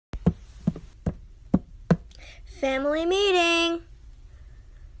Family meeting.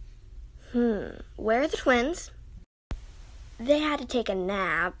 Where are the twins? They had to take a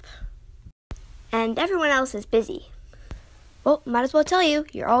nap. And everyone else is busy. Well, might as well tell you,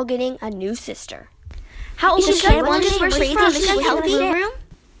 you're all getting a new sister. How old is she? Where's she from? Is she healthy?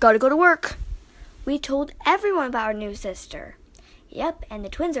 Gotta go to work. We told everyone about our new sister. Yep, and the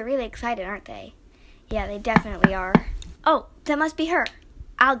twins are really excited, aren't they? Yeah, they definitely are. Oh, that must be her.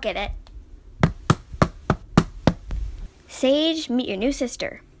 I'll get it. Sage, meet your new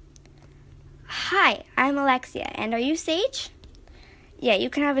sister. Hi, I'm Alexia, and are you Sage? Yeah, you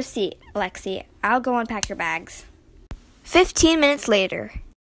can have a seat, Alexia. I'll go unpack your bags. 15 minutes later.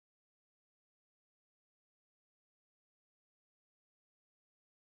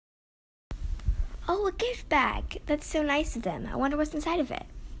 Oh, a gift bag. That's so nice of them. I wonder what's inside of it.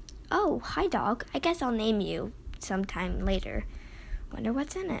 Oh, hi, dog. I guess I'll name you sometime later. Wonder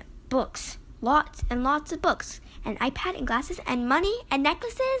what's in it. Books. Lots and lots of books. An iPad and glasses and money and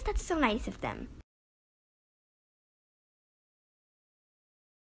necklaces. That's so nice of them.